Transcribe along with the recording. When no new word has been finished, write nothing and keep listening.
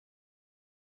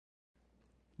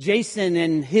Jason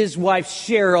and his wife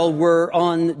Cheryl were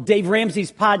on Dave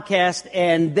Ramsey's podcast,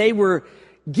 and they were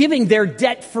giving their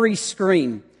debt-free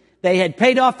scream. They had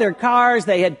paid off their cars,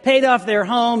 they had paid off their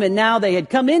home, and now they had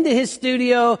come into his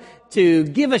studio to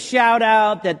give a shout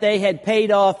out that they had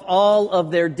paid off all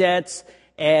of their debts,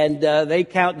 and they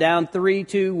count down 3,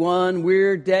 2, 1,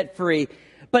 we're debt-free.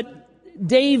 But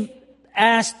Dave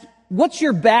asked, "What's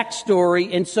your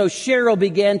backstory?" And so Cheryl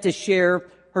began to share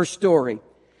her story.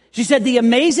 She said, "The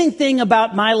amazing thing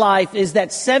about my life is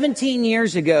that 17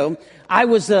 years ago, I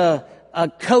was a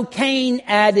cocaine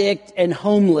addict and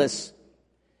homeless."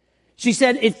 She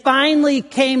said, "It finally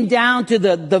came down to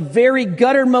the very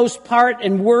guttermost part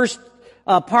and worst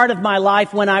part of my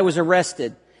life when I was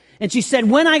arrested." And she said,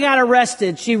 when I got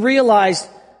arrested, she realized,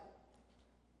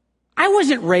 I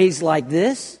wasn't raised like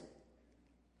this.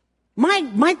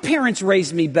 My parents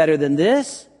raised me better than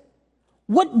this.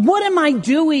 What am I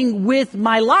doing with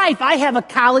my life? I have a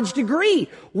college degree.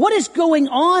 What is going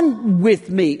on with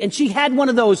me? And she had one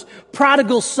of those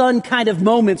prodigal son kind of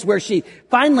moments where she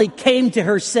finally came to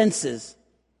her senses.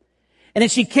 And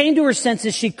as she came to her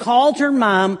senses, she called her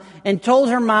mom and told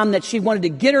her mom that she wanted to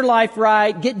get her life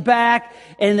right, get back,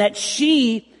 and that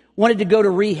she wanted to go to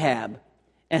rehab.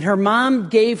 And her mom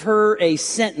gave her a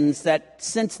sentence that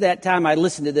since that time I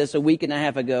listened to this a week and a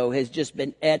half ago has just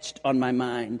been etched on my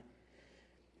mind.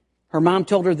 Her mom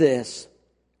told her this: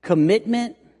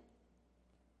 commitment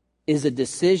is a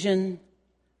decision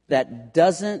that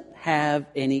doesn't have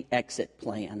any exit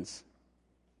plans.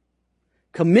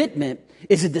 Commitment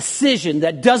is a decision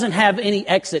that doesn't have any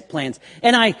exit plans.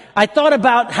 And I thought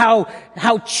about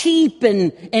how cheap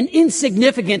and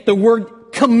insignificant the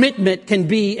word commitment can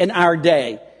be in our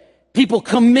day. People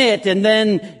commit and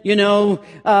then,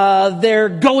 they're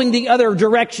going the other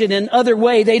direction and other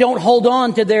way. They don't hold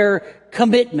on to their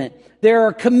commitment. There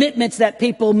are commitments that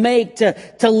people make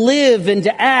to live and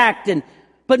to act.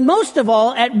 But most of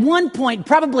all, at one point,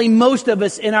 probably most of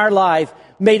us in our life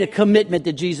made a commitment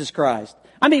to Jesus Christ.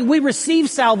 I mean, we received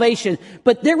salvation,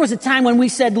 but there was a time when we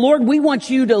said, Lord, we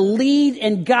want you to lead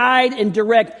and guide and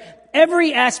direct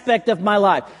every aspect of my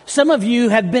life. Some of you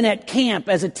have been at camp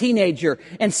as a teenager,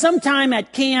 and sometime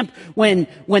at camp when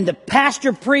the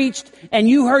pastor preached and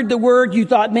you heard the word, you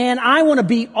thought, man, I want to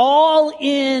be all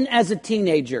in as a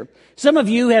teenager. Some of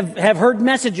you have heard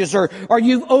messages or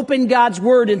you've opened God's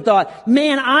word and thought,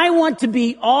 man, I want to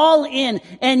be all in.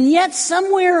 And yet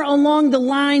somewhere along the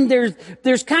line,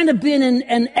 there's kind of been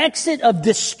an exit of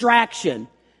distraction.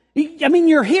 I mean,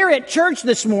 you're here at church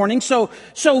this morning, so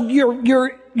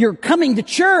you're coming to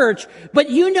church,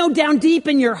 but you know down deep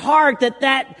in your heart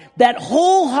that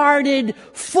wholehearted,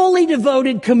 fully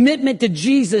devoted commitment to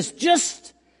Jesus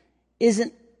just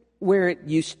isn't where it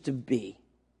used to be.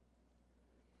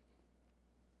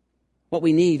 What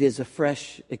we need is a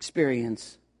fresh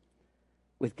experience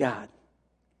with God.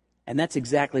 And that's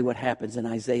exactly what happens in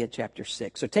Isaiah chapter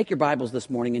 6. So take your Bibles this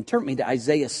morning and turn me to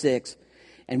Isaiah 6.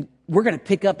 And we're going to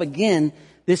pick up again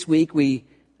this week. We're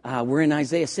in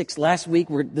Isaiah 6. Last week,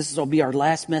 this will be our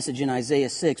last message in Isaiah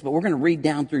 6. But we're going to read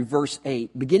down through verse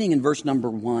 8, beginning in verse number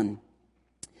 1.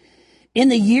 In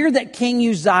the year that King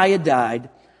Uzziah died,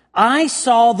 I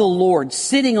saw the Lord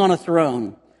sitting on a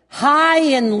throne, high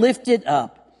and lifted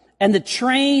up, and the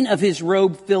train of his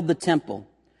robe filled the temple.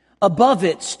 Above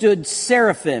it stood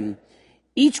seraphim.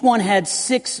 Each one had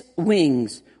 6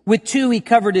 wings. With 2 he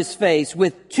covered his face.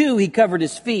 With 2 he covered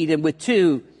his feet. And with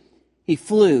 2 he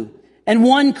flew. And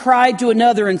one cried to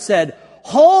another and said,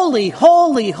 Holy,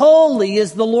 holy, holy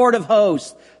is the Lord of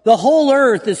hosts. The whole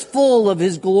earth is full of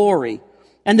his glory.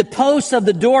 And the posts of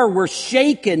the door were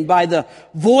shaken by the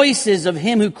voices of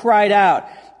him who cried out.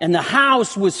 And the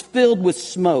house was filled with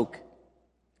smoke.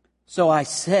 So I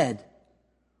said,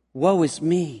 Woe is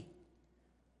me,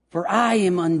 for I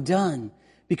am undone,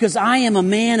 because I am a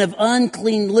man of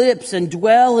unclean lips and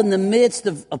dwell in the midst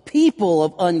of a people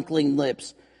of unclean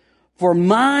lips. For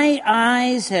my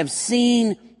eyes have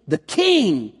seen the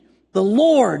King, the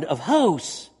Lord of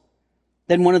hosts.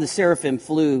 Then one of the seraphim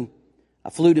flew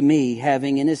to me,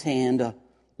 having in his hand a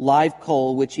live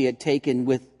coal which he had taken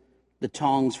with the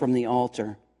tongs from the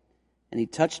altar. And he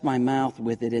touched my mouth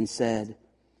with it and said,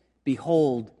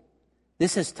 Behold,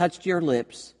 this has touched your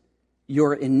lips.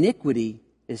 Your iniquity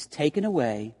is taken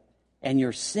away, and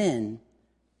your sin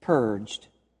purged.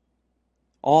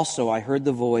 Also I heard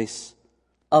the voice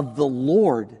of the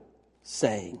Lord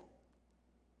saying,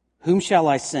 Whom shall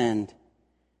I send,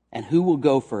 and who will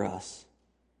go for us?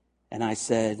 And I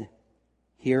said,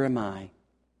 Here am I,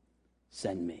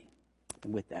 send me.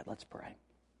 And with that, let's pray.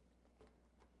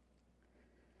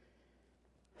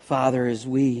 Father, as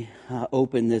we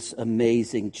open this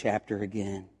amazing chapter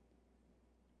again,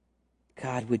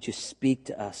 God, would you speak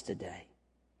to us today?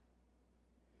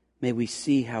 May we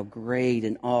see how great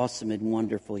and awesome and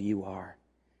wonderful you are.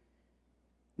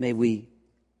 May we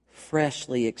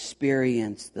freshly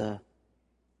experience the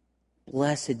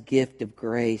blessed gift of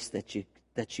grace that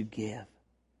you give.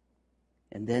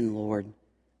 And then, Lord,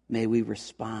 may we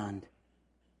respond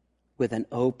with an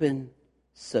open,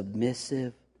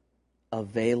 submissive,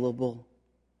 available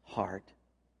heart.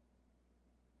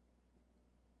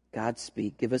 God,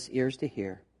 speak. Give us ears to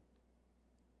hear.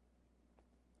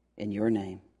 In your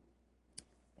name,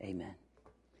 amen.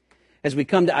 As we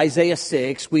come to Isaiah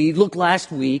 6, we looked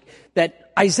last week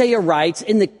that Isaiah writes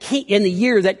in the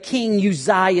year that King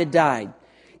Uzziah died.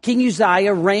 King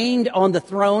Uzziah reigned on the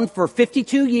throne for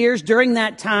 52 years. During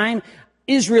that time,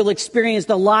 Israel experienced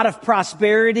a lot of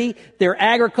prosperity. Their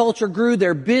agriculture grew,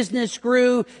 their business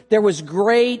grew. There was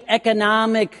great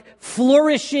economic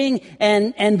flourishing,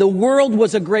 and the world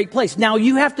was a great place. Now,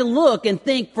 you have to look and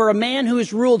think, for a man who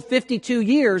has ruled 52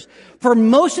 years, for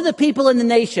most of the people in the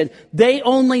nation, they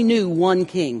only knew one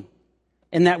king,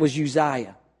 and that was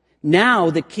Uzziah.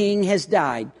 Now the king has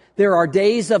died. There are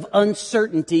days of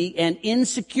uncertainty and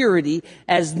insecurity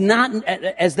as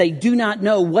they do not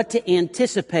know what to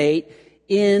anticipate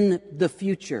in the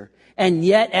future. And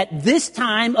yet at this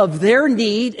time of their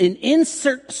need in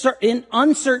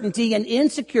uncertainty and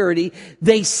insecurity,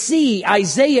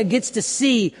 Isaiah gets to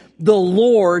see the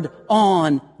Lord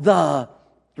on the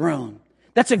throne.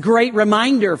 That's a great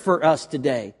reminder for us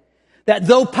today. That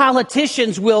though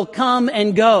politicians will come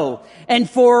and go, and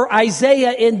for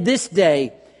Isaiah in this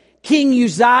day, King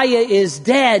Uzziah is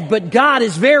dead, but God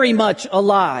is very much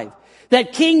alive.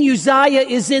 That King Uzziah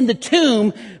is in the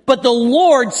tomb, but the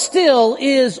Lord still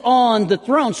is on the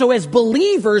throne. So as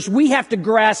believers, we have to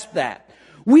grasp that.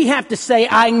 We have to say,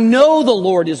 I know the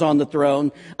Lord is on the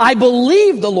throne. I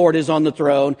believe the Lord is on the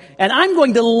throne, and I'm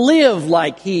going to live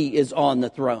like He is on the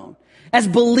throne. As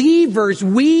believers,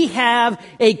 we have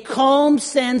a calm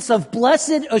sense of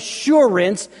blessed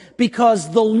assurance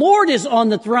because the Lord is on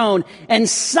the throne and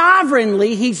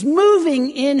sovereignly He's moving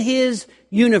in His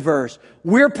universe.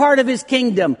 We're part of His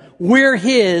kingdom. We're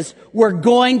His. We're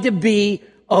going to be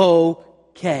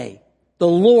okay. The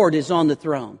Lord is on the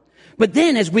throne. But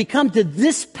then as we come to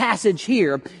this passage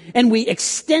here and we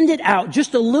extend it out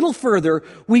just a little further,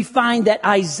 we find that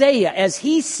Isaiah, as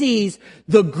he sees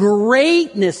the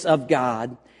greatness of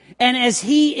God and as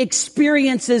he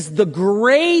experiences the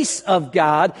grace of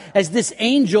God, as this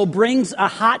angel brings a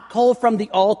hot coal from the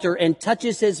altar and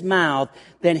touches his mouth,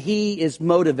 then he is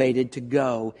motivated to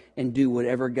go and do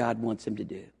whatever God wants him to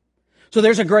do. So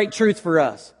there's a great truth for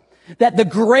us, that the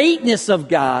greatness of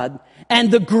God and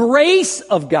the grace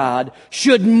of God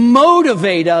should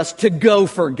motivate us to go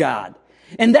for God.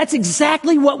 And that's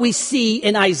exactly what we see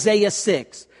in Isaiah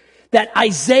 6. That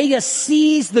Isaiah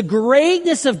sees the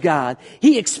greatness of God.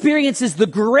 He experiences the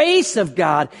grace of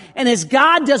God. And as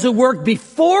God does a work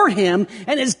before him,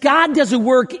 and as God does a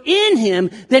work in him,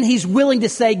 then he's willing to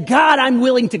say, God, I'm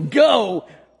willing to go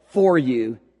for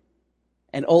you.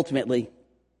 And ultimately,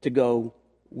 to go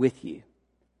with you.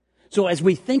 So as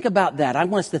we think about that, I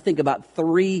want us to think about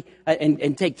three,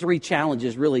 and take three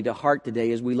challenges really to heart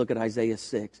today as we look at Isaiah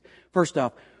 6. First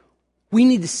off, we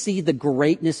need to see the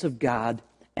greatness of God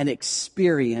and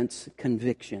experience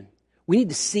conviction. We need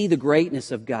to see the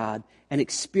greatness of God and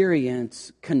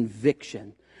experience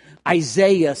conviction.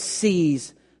 Isaiah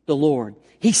sees the Lord.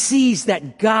 He sees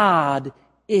that God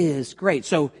is great.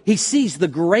 So he sees the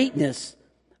greatness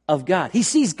of God. He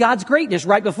sees God's greatness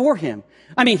right before him.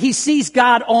 I mean, he sees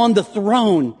God on the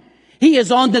throne. He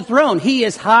is on the throne. He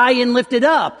is high and lifted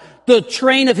up. The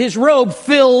train of his robe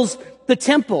fills the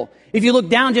temple. If you look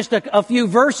down just a few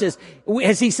verses,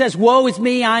 as he says, woe is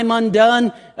me, I'm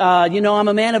undone. I'm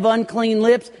a man of unclean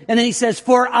lips. And then he says,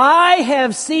 for I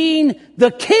have seen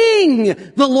the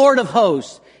King, the Lord of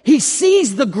hosts. He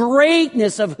sees the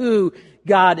greatness of who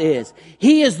God is.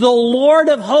 He is the Lord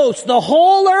of hosts. The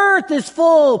whole earth is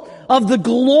full of the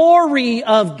glory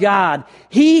of God.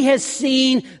 He has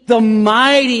seen the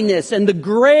mightiness and the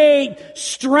great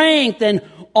strength and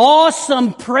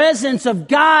awesome presence of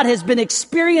God has been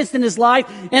experienced in his life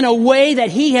in a way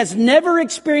that he has never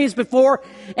experienced before.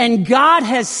 And God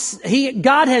has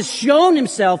shown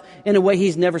himself in a way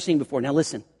he's never seen before. Now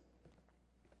listen.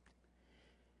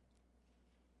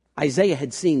 Isaiah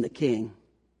had seen the king.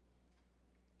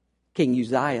 King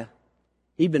Uzziah.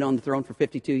 He'd been on the throne for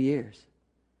 52 years.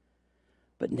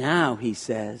 But now he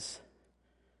says,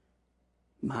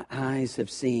 my eyes have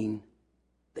seen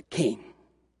the king.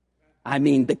 I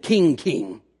mean, the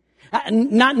king.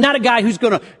 Not a guy who's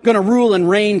gonna rule and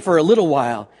reign for a little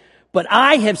while, But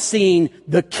I have seen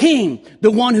the King,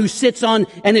 the one who sits on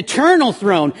an eternal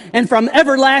throne. And from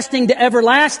everlasting to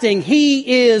everlasting,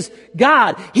 He is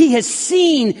God. He has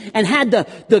seen and had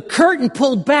the curtain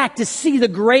pulled back to see the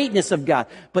greatness of God.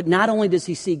 But not only does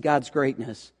he see God's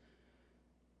greatness,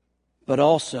 but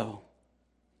also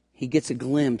he gets a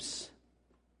glimpse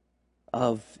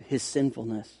of his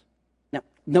sinfulness. Now,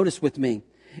 notice with me.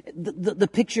 The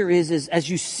picture is as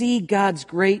you see God's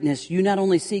greatness, you not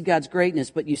only see God's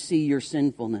greatness, but you see your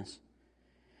sinfulness.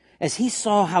 As he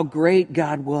saw how great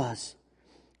God was,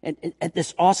 and at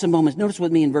this awesome moment, notice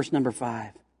with me in verse number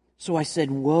 5. So I said,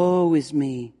 woe is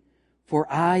me, for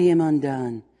I am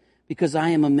undone, because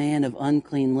I am a man of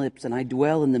unclean lips, and I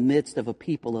dwell in the midst of a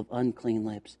people of unclean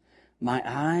lips. My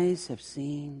eyes have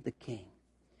seen the King.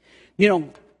 You know,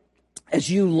 as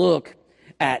you look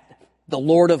at the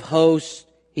Lord of hosts,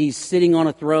 He's sitting on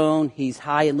a throne. He's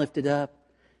high and lifted up.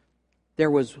 There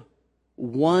was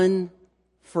one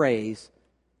phrase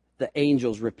the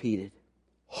angels repeated.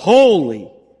 Holy,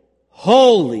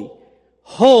 holy,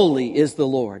 holy is the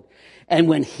Lord. And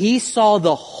when he saw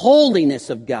the holiness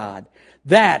of God,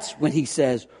 that's when he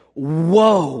says,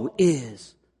 woe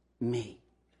is me.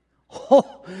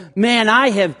 Oh, man, I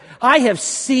have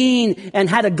seen and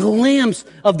had a glimpse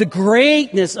of the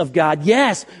greatness of God.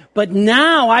 Yes, but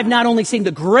now I've not only seen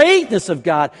the greatness of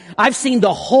God, I've seen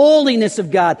the holiness of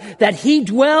God, that He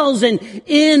dwells in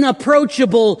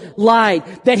inapproachable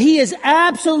light, that He is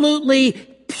absolutely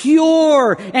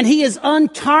pure and He is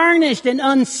untarnished and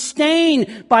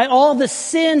unstained by all the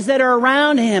sins that are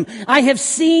around Him. I have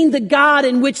seen the God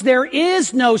in which there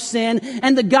is no sin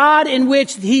and the God in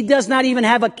which He does not even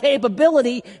have a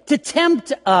capability to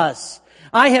tempt us.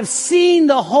 I have seen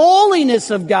the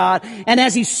holiness of God, and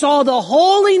as he saw the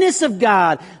holiness of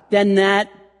God, then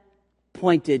that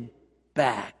pointed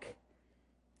back.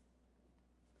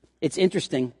 It's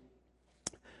interesting.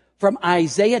 From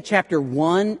Isaiah chapter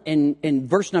 1 and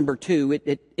verse number 2,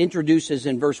 it introduces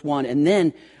in verse 1, and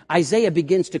then Isaiah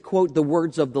begins to quote the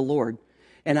words of the Lord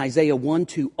in Isaiah 1,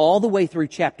 2, all the way through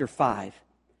chapter 5.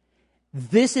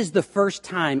 This is the first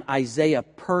time Isaiah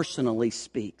personally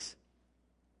speaks.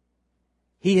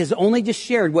 He has only just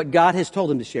shared what God has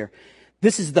told him to share.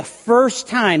 This is the first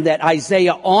time that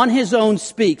Isaiah on his own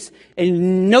speaks.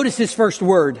 And notice his first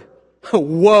word.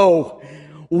 Woe.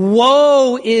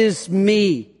 Woe is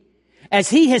me. As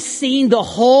he has seen the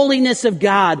holiness of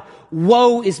God,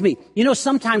 woe is me. You know,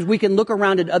 sometimes we can look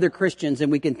around at other Christians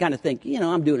and we can kind of think, you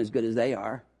know, I'm doing as good as they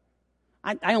are.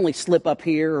 I only slip up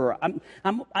here, or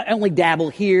I only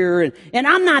dabble here, and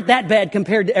I'm not that bad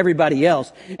compared to everybody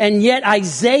else. And yet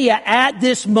Isaiah at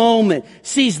this moment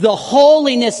sees the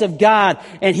holiness of God,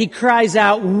 and he cries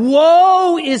out,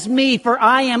 woe is me, for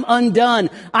I am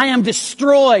undone. I am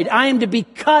destroyed. I am to be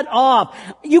cut off.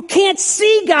 You can't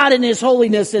see God in His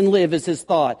holiness and live, is his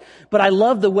thought. But I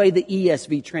love the way the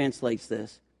ESV translates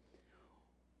this.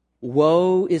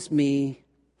 Woe is me,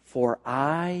 for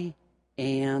I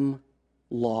am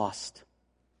lost.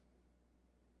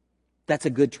 That's a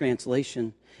good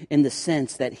translation in the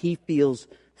sense that he feels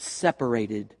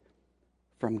separated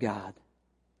from God.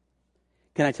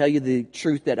 Can I tell you the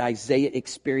truth that Isaiah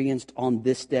experienced on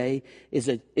this day is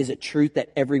a truth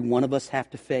that every one of us have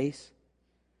to face?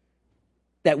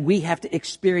 That we have to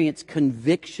experience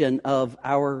conviction of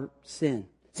our sin.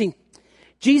 See,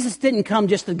 Jesus didn't come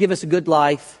just to give us a good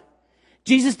life.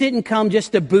 Jesus didn't come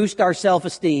just to boost our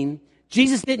self-esteem.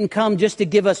 Jesus didn't come just to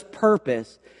give us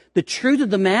purpose. The truth of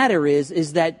the matter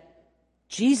is that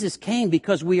Jesus came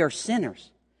because we are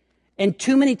sinners. And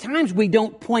too many times we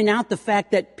don't point out the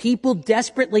fact that people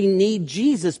desperately need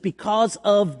Jesus because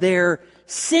of their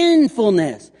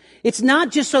sinfulness. It's not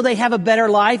just so they have a better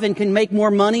life and can make more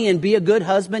money and be a good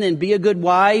husband and be a good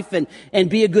wife and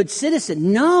be a good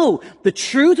citizen. No, the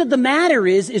truth of the matter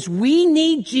is we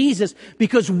need Jesus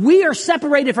because we are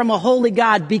separated from a holy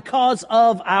God because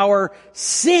of our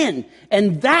sin.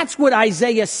 And that's what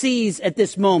Isaiah sees at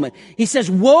this moment. He says,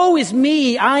 woe is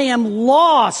me, I am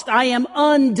lost, I am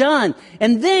undone.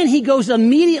 And then he goes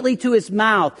immediately to his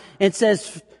mouth and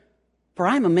says, for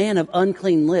I am a man of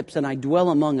unclean lips, and I dwell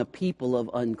among a people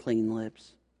of unclean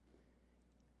lips.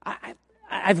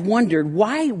 I've wondered,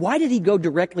 why did he go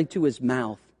directly to his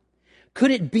mouth? Could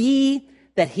it be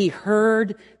that he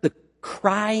heard the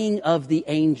crying of the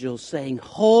angels saying,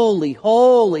 holy,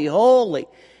 holy, holy?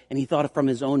 And he thought from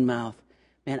his own mouth,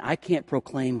 man, I can't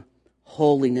proclaim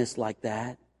holiness like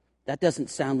that. That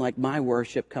doesn't sound like my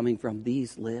worship coming from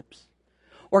these lips.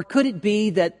 Or could it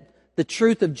be that the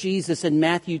truth of Jesus in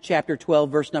Matthew chapter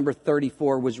 12, verse number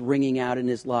 34 was ringing out in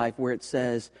his life where it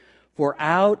says, for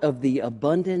out of the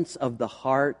abundance of the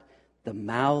heart, the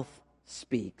mouth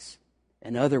speaks.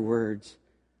 In other words,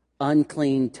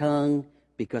 unclean tongue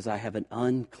because I have an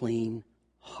unclean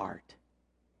heart.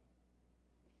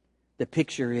 The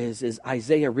picture is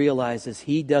Isaiah realizes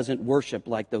he doesn't worship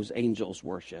like those angels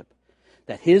worship,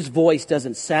 that his voice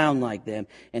doesn't sound like them,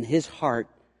 and his heart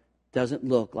doesn't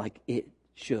look like it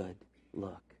should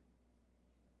look.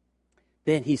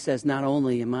 Then he says, not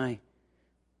only am I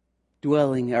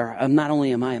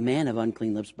a man of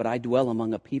unclean lips, but I dwell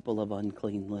among a people of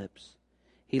unclean lips.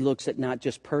 He looks at not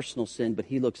just personal sin, but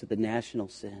he looks at the national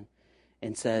sin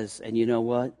and says, and you know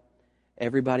what?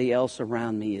 Everybody else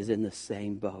around me is in the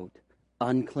same boat.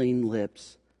 Unclean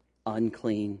lips,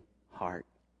 unclean heart.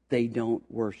 They don't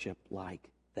worship like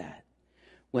that.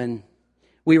 When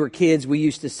we were kids, we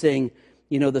used to sing,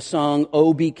 the song,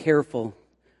 "Oh, be careful.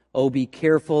 Oh, be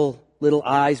careful. Little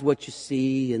eyes, what you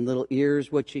see, and little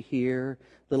ears, what you hear.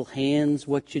 Little hands,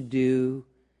 what you do.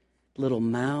 Little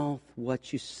mouth,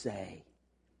 what you say."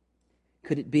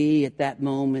 Could it be at that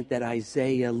moment that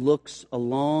Isaiah looks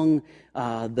along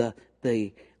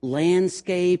the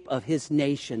landscape of his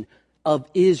nation, of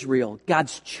Israel,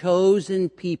 God's chosen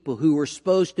people who were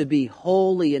supposed to be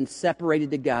holy and separated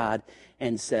to God,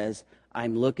 and says,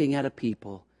 I'm looking at a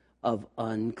people of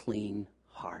unclean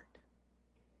heart.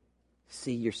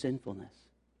 See your sinfulness.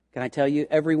 Can I tell you,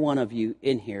 every one of you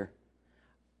in here,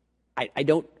 I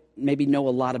don't maybe know a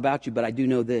lot about you, but I do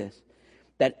know this,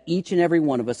 that each and every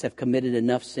one of us have committed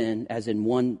enough sin, as in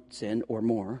one sin or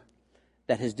more,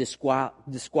 that has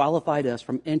disqualified us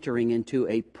from entering into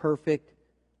a perfect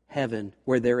heaven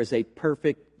where there is a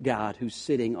perfect God who's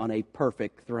sitting on a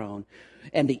perfect throne,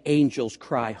 and the angels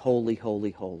cry, holy,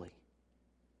 holy, holy.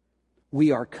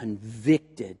 We are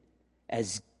convicted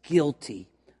as guilty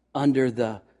in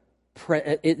the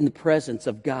presence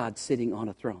of God sitting on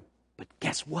a throne. But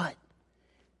guess what?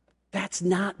 That's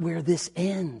not where this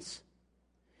ends.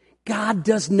 God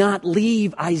does not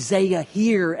leave Isaiah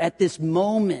here at this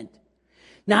moment.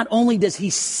 Not only does he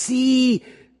see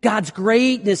God's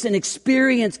greatness and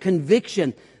experience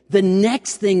conviction, the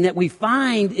next thing that we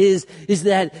find is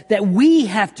that we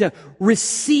have to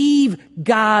receive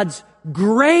God's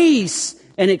grace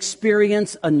and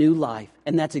experience a new life.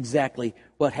 And that's exactly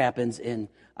what happens in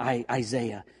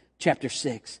Isaiah chapter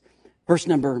 6, verse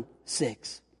number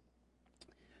 6.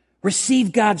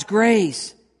 Receive God's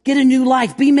grace. Get a new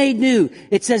life. Be made new.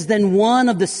 It says, then one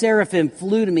of the seraphim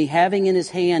flew to me, having in his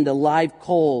hand a live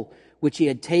coal, which he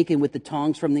had taken with the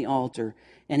tongs from the altar.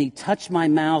 And he touched my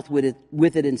mouth with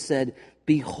it and said,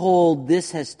 behold,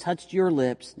 this has touched your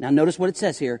lips. Now notice what it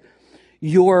says here.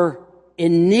 Your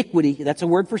iniquity, that's a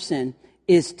word for sin,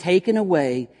 is taken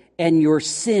away, and your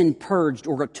sin purged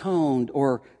or atoned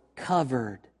or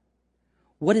covered.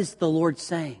 What is the Lord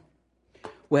saying?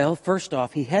 Well, first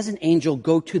off, he has an angel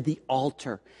go to the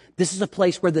altar. This is a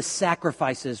place where the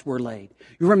sacrifices were laid.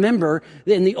 You remember,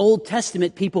 in the Old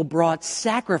Testament, people brought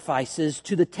sacrifices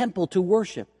to the temple to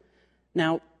worship.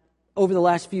 Now, over the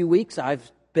last few weeks, I've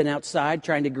been outside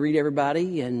trying to greet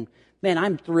everybody, and man,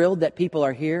 I'm thrilled that people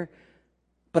are here.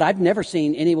 But I've never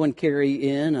seen anyone carry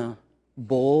in a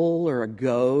bull or a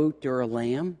goat or a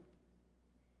lamb.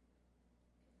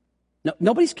 No,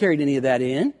 nobody's carried any of that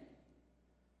in.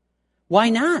 Why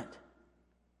not?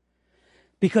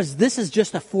 Because this is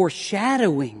just a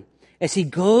foreshadowing as he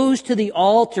goes to the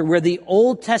altar where the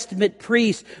Old Testament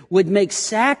priests would make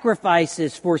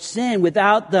sacrifices for sin.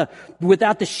 Without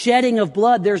the shedding of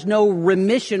blood, there's no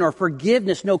remission or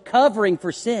forgiveness, no covering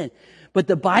for sin. But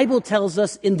the Bible tells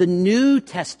us in the New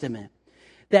Testament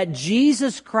that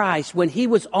Jesus Christ, when he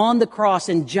was on the cross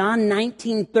in John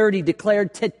 19:30,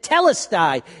 declared,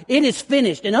 "Tetelestai, it is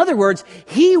finished." In other words,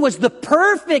 he was the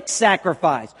perfect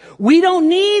sacrifice. We don't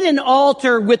need an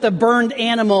altar with a burned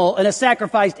animal and a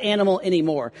sacrificed animal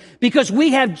anymore, because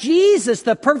we have Jesus,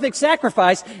 the perfect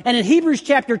sacrifice. And in Hebrews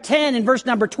chapter 10 and verse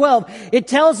number 12, it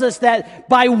tells us that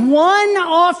by one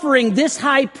offering this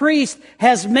high priest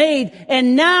has made,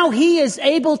 and now he is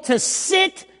able to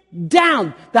sit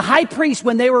down. The high priest,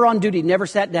 when they were on duty, never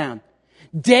sat down.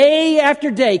 Day after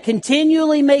day,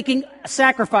 continually making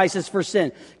sacrifices for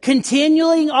sin,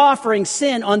 continually offering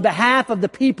sin on behalf of the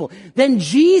people. Then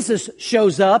Jesus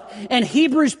shows up, and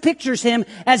Hebrews pictures him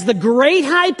as the great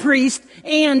high priest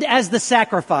and as the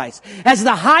sacrifice. As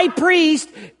the high priest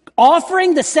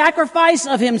offering the sacrifice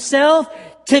of himself,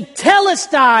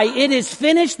 Tetelestai, it is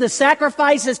finished, the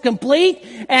sacrifice is complete,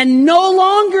 and no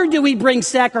longer do we bring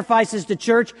sacrifices to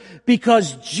church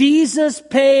because Jesus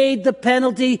paid the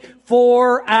penalty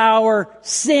for our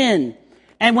sin.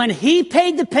 And when he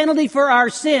paid the penalty for our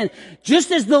sin,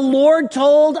 just as the Lord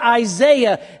told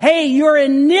Isaiah, hey, your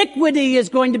iniquity is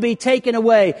going to be taken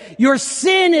away. Your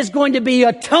sin is going to be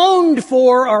atoned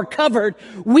for or covered.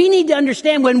 We need to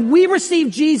understand when we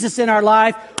receive Jesus in our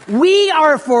life, we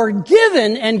are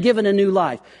forgiven and given a new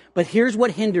life. But here's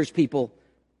what hinders people.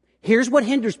 Here's what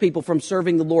hinders people from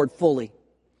serving the Lord fully.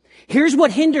 Here's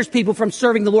what hinders people from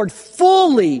serving the Lord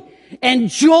fully and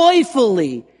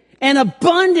joyfully and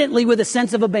abundantly with a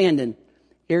sense of abandon.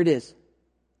 Here it is.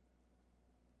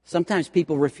 Sometimes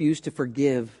people refuse to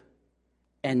forgive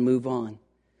and move on.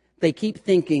 They keep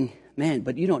thinking, man,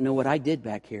 but you don't know what I did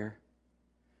back here.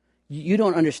 You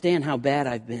don't understand how bad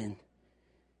I've been.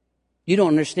 You don't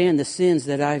understand the sins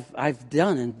that I've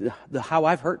done and how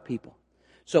I've hurt people.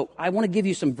 So I want to give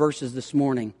you some verses this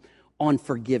morning on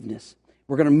forgiveness.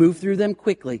 We're going to move through them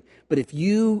quickly. But if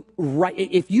you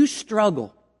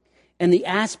struggle in the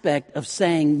aspect of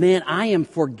saying, man, I am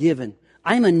forgiven,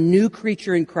 I'm a new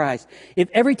creature in Christ. If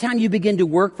every time you begin to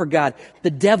work for God, the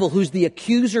devil, who's the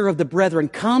accuser of the brethren,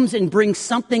 comes and brings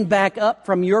something back up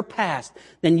from your past,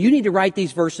 then you need to write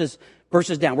these verses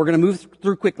down. We're going to move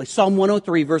through quickly. Psalm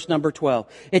 103, verse number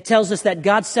 12. It tells us that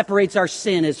God separates our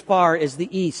sin as far as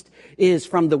the east is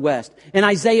from the west. In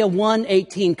Isaiah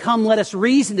 1:18, come, let us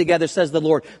reason together, says the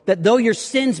Lord, that though your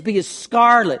sins be as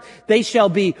scarlet, they shall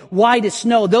be white as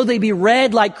snow. Though they be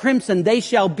red like crimson, they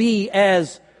shall be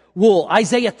as wool.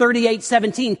 Isaiah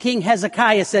 38:17, King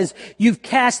Hezekiah says, you've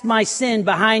cast my sin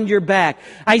behind your back.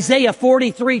 Isaiah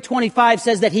 43:25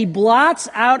 says that he blots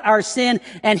out our sin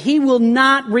and he will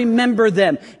not remember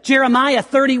them. Jeremiah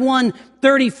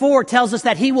 31:34 tells us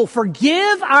that he will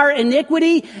forgive our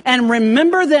iniquity and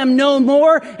remember them no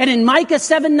more. And in Micah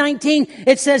 7:19,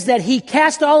 it says that he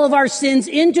cast all of our sins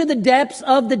into the depths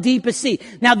of the deepest sea.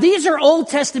 Now, these are Old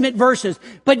Testament verses,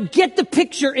 but get the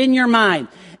picture in your mind.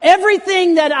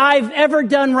 Everything that I've ever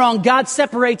done wrong, God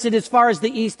separates it as far as the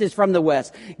east is from the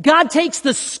west. God takes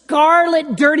the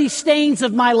scarlet, dirty stains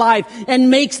of my life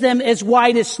and makes them as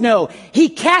white as snow. He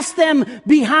casts them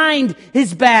behind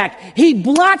his back. He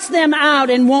blots them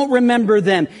out and won't remember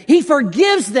them. He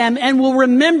forgives them and will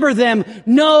remember them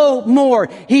no more.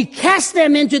 He casts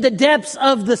them into the depths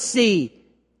of the sea.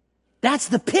 That's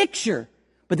the picture.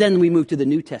 But then we move to the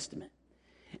New Testament.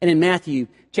 And in Matthew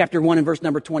chapter 1 and verse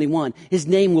number 21, his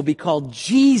name will be called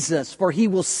Jesus, for he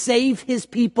will save his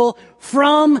people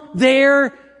from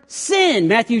their sin.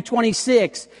 Matthew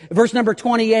 26, verse number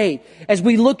 28. As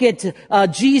we look at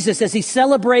Jesus as he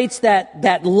celebrates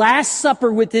that Last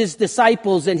Supper with his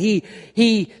disciples, and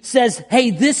he says,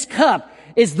 hey, this cup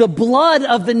is the blood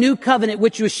of the new covenant,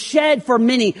 which was shed for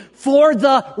many for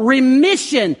the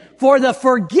remission, for the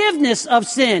forgiveness of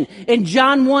sin. In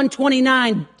John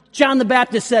 1:29, John the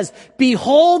Baptist says,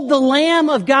 behold the Lamb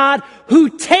of God who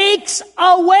takes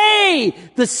away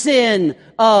the sin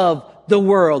of the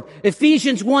world.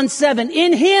 Ephesians 1:7,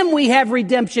 in him we have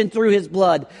redemption through his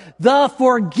blood, the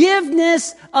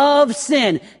forgiveness of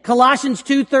sin. Colossians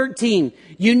 2:13,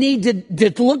 you need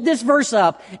to look this verse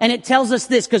up, and it tells us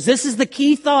this, because this is the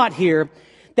key thought here,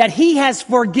 that he has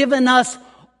forgiven us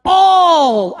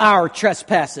all our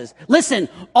trespasses. Listen,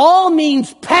 all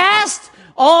means past,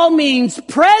 all means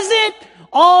present,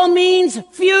 all means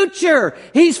future.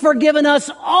 He's forgiven us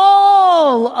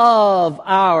all of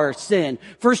our sin.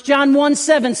 1 John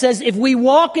 1:7 says, if we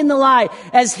walk in the light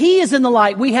as he is in the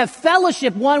light, we have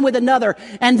fellowship one with another,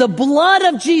 and the blood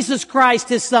of Jesus Christ,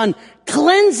 his son,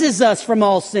 cleanses us from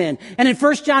all sin. And in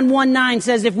 1 John 1:9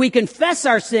 says, if we confess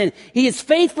our sin, he is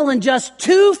faithful and just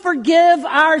to forgive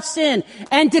our sin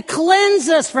and to cleanse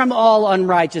us from all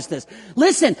unrighteousness.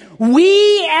 Listen,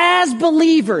 we as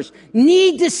believers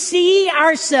need to see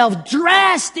ourselves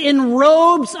dressed in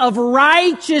robes of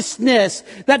righteousness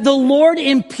that the Lord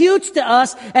imputes to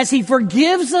us as he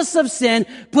forgives us of sin,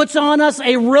 puts on us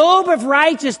a robe of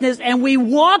righteousness, and we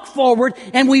walk forward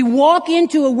and we walk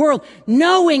into a world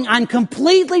knowing I'm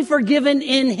completely forgiven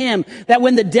in him. That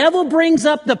when the devil brings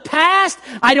up the past,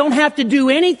 I don't have to do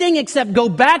anything except go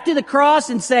back to the cross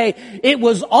and say, it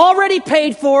was already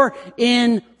paid for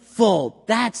in full.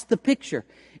 That's the picture.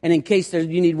 And in case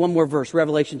you need one more verse,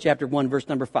 Revelation chapter 1, verse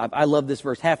number 5. I love this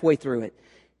verse, halfway through it.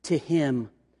 To him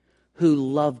who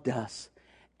loved us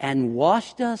and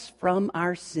washed us from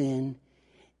our sin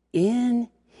in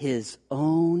his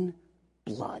own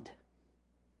blood.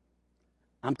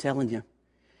 I'm telling you,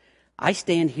 I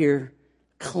stand here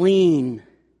clean,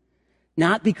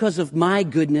 not because of my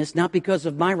goodness, not because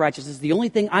of my righteousness. The only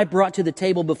thing I brought to the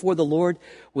table before the Lord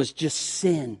was just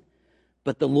sin.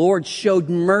 But the Lord showed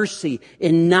mercy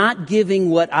in not giving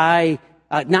me what I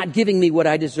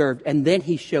deserved. And then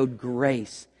he showed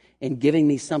grace in giving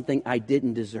me something I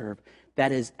didn't deserve.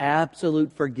 That is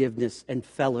absolute forgiveness and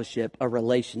fellowship, a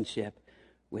relationship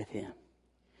with Him.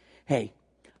 Hey,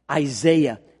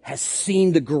 Isaiah has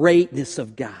seen the greatness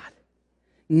of God.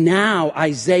 Now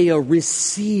Isaiah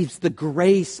receives the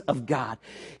grace of God.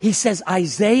 He says,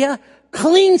 Isaiah,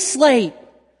 clean slate.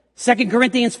 2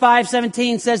 Corinthians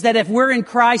 5:17 says that if we're in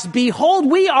Christ,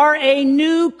 behold, we are a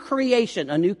new creation,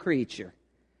 a new creature.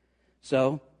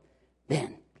 So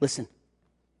then, listen.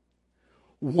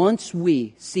 Once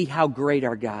we see how great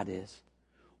our God is,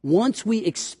 once we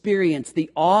experience the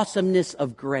awesomeness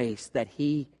of grace that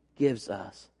He gives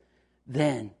us,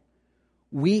 then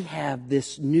we have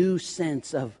this new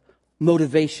sense of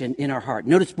motivation in our heart.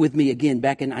 Notice with me again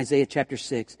back in Isaiah chapter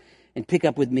 6 and pick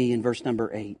up with me in verse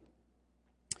number 8.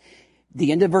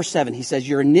 The end of verse 7, he says,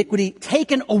 your iniquity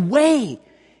taken away,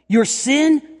 your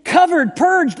sin covered,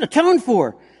 purged, atoned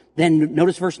for. Then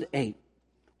notice verse 8.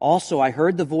 Also I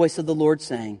heard the voice of the Lord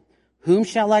saying, whom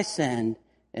shall I send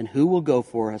and who will go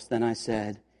for us? Then I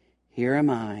said, here am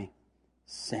I,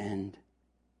 send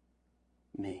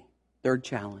me. Third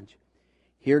challenge.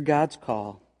 Hear God's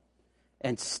call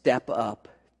and step up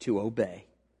to obey.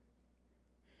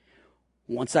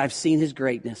 Once I've seen His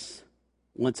greatness,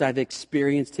 once I've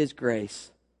experienced His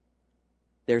grace,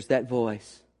 there's that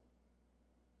voice.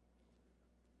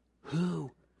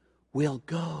 Who will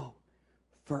go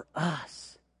for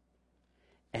us?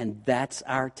 And that's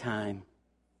our time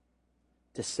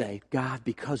to say, God,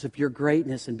 because of your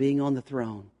greatness and being on the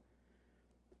throne,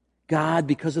 God,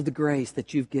 because of the grace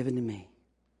that you've given to me,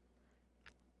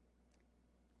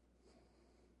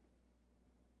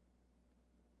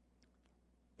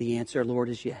 the answer, Lord,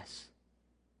 is yes.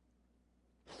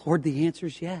 Lord, the answer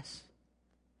is yes.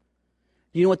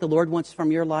 You know what the Lord wants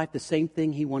from your life? The same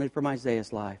thing He wanted from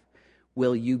Isaiah's life.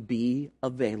 Will you be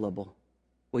available?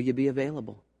 Will you be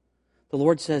available? The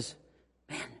Lord says,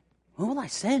 man, who will I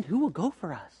send? Who will go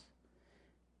for us?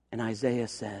 And Isaiah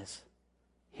says,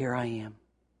 here I am.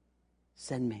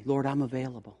 Send me. Lord, I'm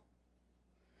available.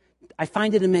 I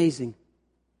find it amazing.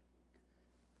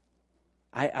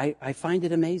 I find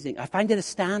it amazing. I find it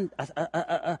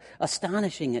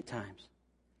astonishing at times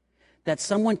that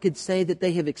someone could say that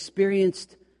they have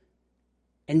experienced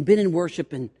and been in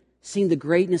worship and seen the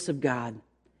greatness of God,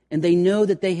 and they know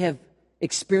that they have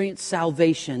experienced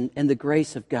salvation and the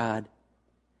grace of God,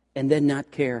 and then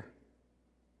not care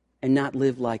and not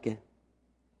live like it.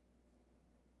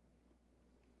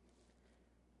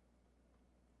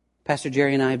 Pastor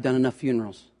Jerry and I have done enough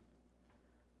funerals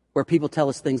where people tell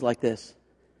us things like this.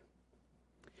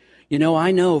 You know,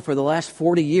 I know for the last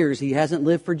 40 years he hasn't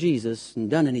lived for Jesus and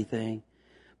done anything.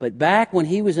 But back when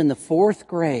he was in the 4th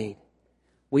grade,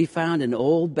 we found an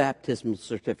old baptismal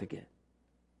certificate.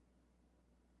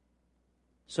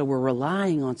 So we're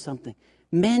relying on something.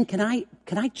 Men, can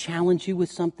I challenge you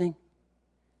with something?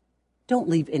 Don't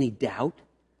leave any doubt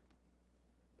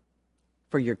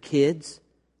for your kids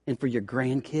and for your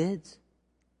grandkids.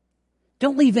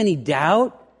 Don't leave any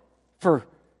doubt for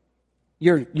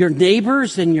your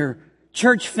neighbors and your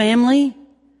church family.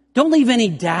 Don't leave any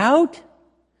doubt.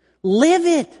 Live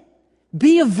it.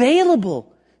 Be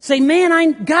available. Say,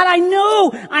 man, God, I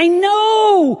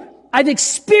know. I've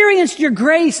experienced your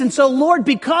grace. And so, Lord,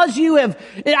 because you have,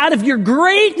 out of your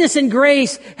greatness and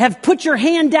grace, have put your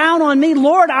hand down on me,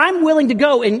 Lord, I'm willing to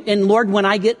go. And Lord, when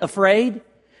I get afraid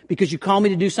because you call me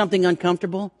to do something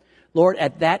uncomfortable, Lord,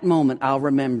 at that moment, I'll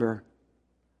remember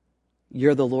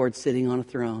you're the Lord sitting on a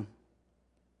throne.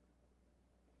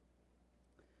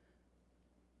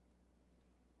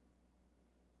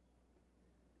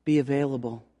 Be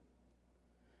available.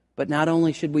 But not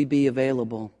only should we be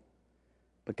available,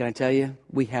 but can I tell you,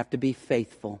 we have to be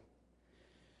faithful.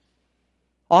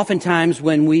 Oftentimes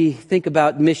when we think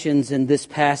about missions in this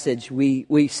passage,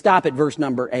 we stop at verse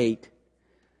number 8,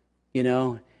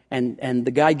 and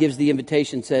the guy gives the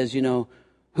invitation, says, who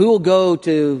will go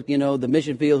to, the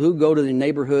mission field, who will go to the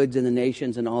neighborhoods and the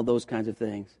nations and all those kinds of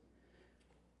things.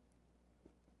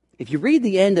 If you read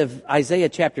the end of Isaiah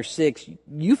chapter 6,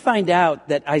 you find out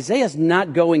that Isaiah's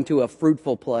not going to a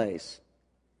fruitful place.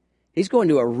 He's going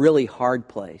to a really hard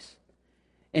place.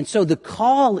 And so the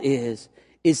call is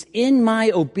in my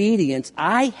obedience,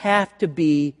 I have to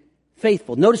be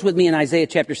faithful. Notice with me in Isaiah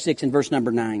chapter 6 and verse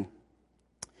number 9.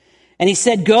 And he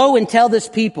said, go and tell this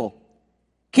people,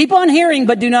 keep on hearing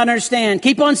but do not understand.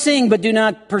 Keep on seeing but do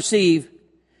not perceive.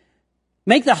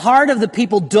 Make the heart of the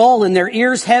people dull and their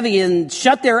ears heavy and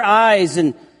shut their eyes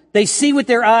and They see with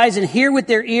their eyes and hear with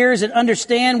their ears and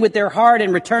understand with their heart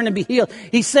and return and be healed.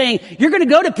 He's saying, you're going to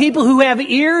go to people who have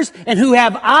ears and who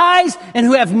have eyes and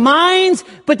who have minds,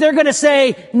 but they're going to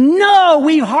say, no,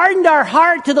 we've hardened our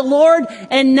heart to the Lord,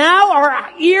 and now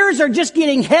our ears are just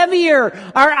getting heavier.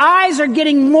 Our eyes are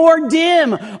getting more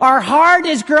dim. Our heart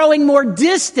is growing more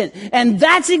distant. And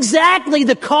that's exactly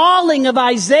the calling of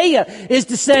Isaiah, is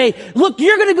to say, look,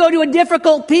 you're going to go to a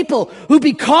difficult people who,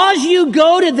 because you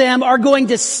go to them, are going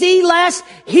to see less,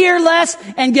 hear less,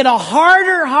 and get a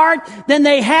harder heart than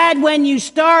they had when you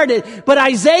started. But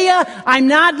Isaiah, I'm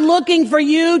not looking for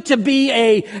you to be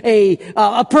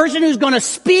a person who's going to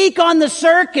speak on the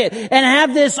circuit and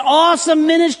have this awesome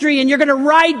ministry, and you're going to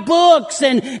write books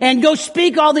and go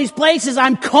speak all these places.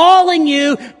 I'm calling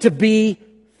you to be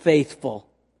faithful.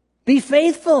 Be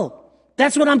faithful.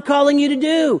 That's what I'm calling you to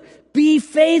do. Be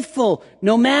faithful.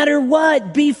 No matter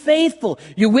what, be faithful.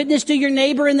 You witness to your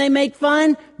neighbor and they make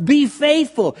fun? Be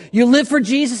faithful. You live for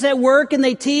Jesus at work and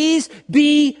they tease?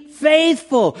 Be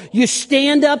faithful. You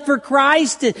stand up for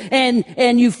Christ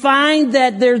and you find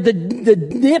that the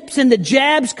nips and the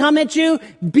jabs come at you?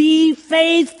 Be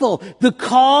faithful. The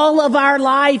call of our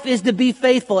life is to be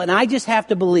faithful. And I just have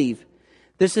to believe,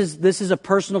 this is a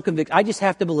personal conviction, I just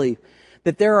have to believe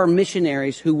that there are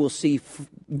missionaries who will see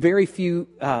very few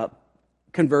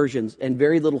conversions and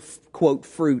very little, quote,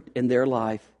 fruit in their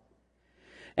life.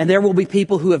 And there will be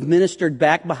people who have ministered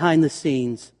back behind the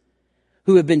scenes,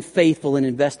 who have been faithful and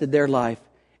invested their life.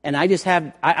 And I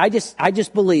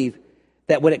just believe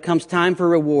that when it comes time for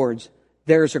rewards,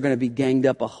 theirs are going to be ganged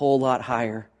up a whole lot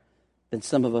higher than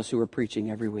some of us who are preaching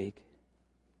every week.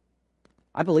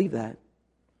 I believe that.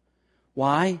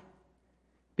 Why?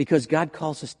 Because God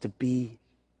calls us to be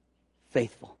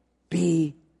faithful.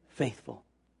 Be faithful.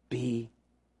 Be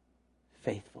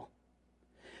faithful.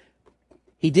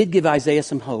 He did give Isaiah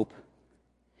some hope.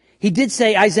 He did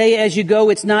say, Isaiah, as you go,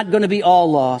 it's not going to be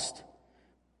all lost.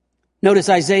 Notice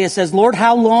Isaiah says, Lord,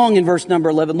 how long, in verse number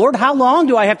 11, Lord, how long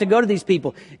do I have to go to these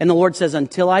people? And the Lord says,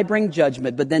 until I bring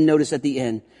judgment. But then notice at the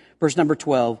end, verse number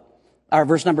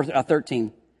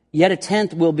 13, yet a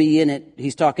tenth will be in it.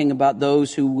 He's talking about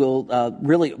those who will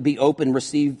really be open,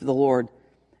 receive the Lord.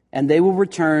 And they will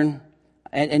return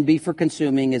and be for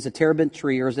consuming as a terebinth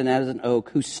tree or as an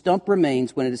oak, whose stump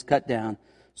remains when it is cut down.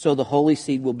 So the holy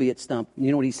seed will be its stump.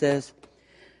 You know what he says?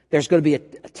 There's going to be a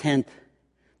tenth.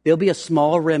 There'll be a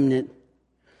small remnant.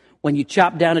 When you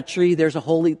chop down a tree, there's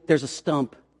a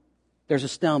stump. There's a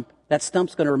stump. That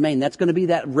stump's going to remain. That's going to be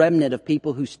that remnant of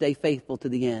people who stay faithful to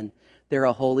the end. They're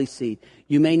a holy seed.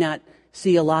 You may not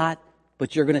see a lot,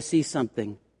 but you're going to see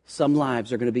something. Some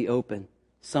lives are going to be open.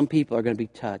 Some people are going to be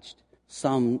touched.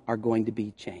 Some are going to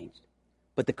be changed.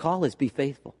 But the call is be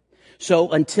faithful.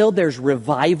 So until there's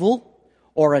revival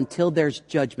or until there's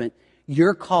judgment,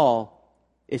 your call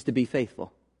is to be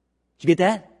faithful. Did you get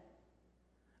that?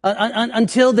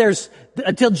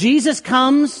 Until Jesus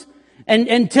comes and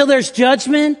until there's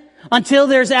judgment, until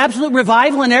there's absolute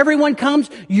revival and everyone comes,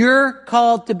 you're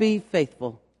called to be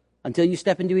faithful. Until you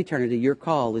step into eternity, your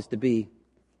call is to be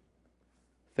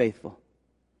faithful.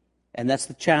 And that's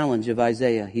the challenge of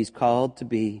Isaiah. He's called to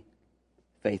be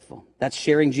faithful. That's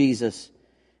sharing Jesus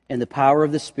and the power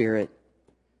of the Spirit,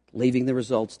 leaving the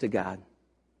results to God.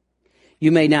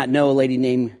 You may not know a lady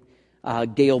named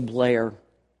Gail Blair.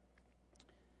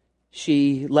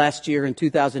 She, last year in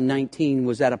 2019,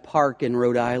 was at a park in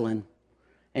Rhode Island,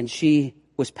 and she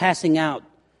was passing out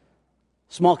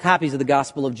small copies of the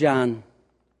Gospel of John.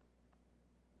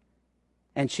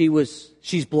 And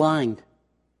she's blind.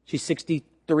 She's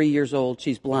 63 years old.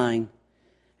 She's blind.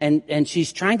 And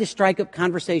she's trying to strike up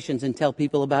conversations and tell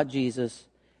people about Jesus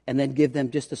and then give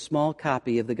them just a small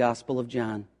copy of the Gospel of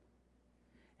John.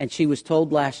 And she was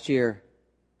told last year,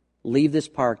 leave this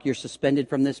park. You're suspended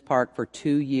from this park for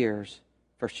 2 years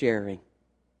for sharing.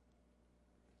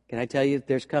 Can I tell you,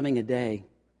 there's coming a day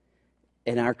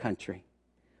in our country.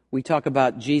 We talk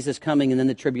about Jesus coming and then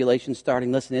the tribulation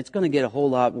starting. Listen, it's going to get a whole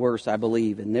lot worse, I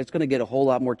believe. And it's going to get a whole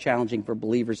lot more challenging for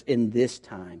believers in this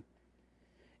time.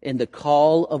 And the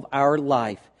call of our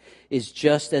life is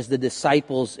just as the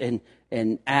disciples in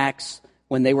Acts,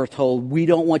 when they were told, we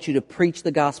don't want you to preach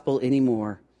the gospel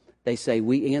anymore. They say,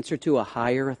 we answer to a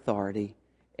higher authority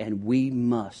and we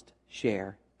must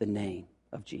share the name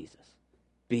of Jesus.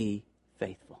 Be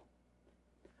faithful.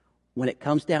 When it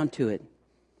comes down to it,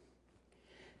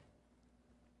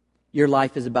 your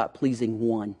life is about pleasing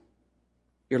one.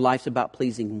 Your life's about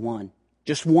pleasing one.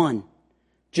 Just one.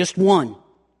 Just one.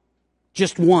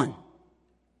 Just one.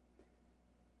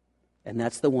 And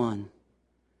that's the one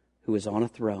who is on a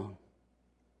throne,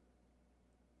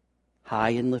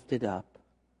 high and lifted up,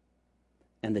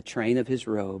 and the train of his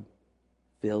robe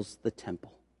fills the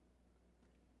temple.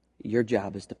 Your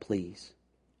job is to please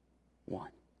one.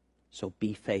 So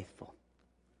be faithful.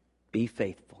 Be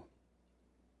faithful.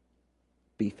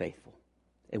 Be faithful.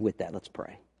 And with that, let's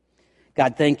pray.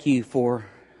 God, thank you for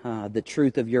the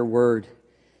truth of your word.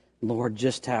 Lord,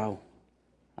 just how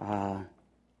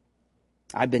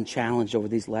I've been challenged over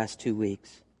these last 2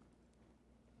 weeks.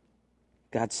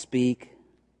 God, speak.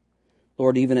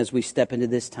 Lord, even as we step into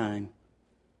this time,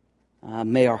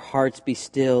 may our hearts be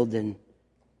stilled, and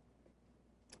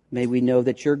may we know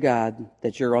that you're God,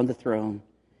 that you're on the throne.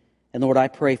 And Lord, I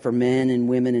pray for men and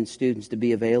women and students to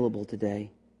be available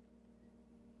today.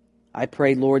 I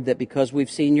pray, Lord, that because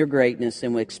we've seen your greatness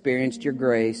and we experienced your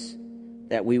grace,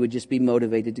 that we would just be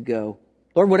motivated to go.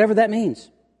 Lord, whatever that means,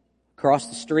 across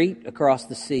the street, across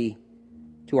the sea,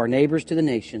 to our neighbors, to the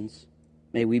nations,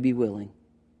 may we be willing.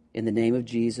 In the name of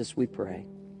Jesus we pray.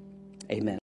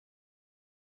 Amen.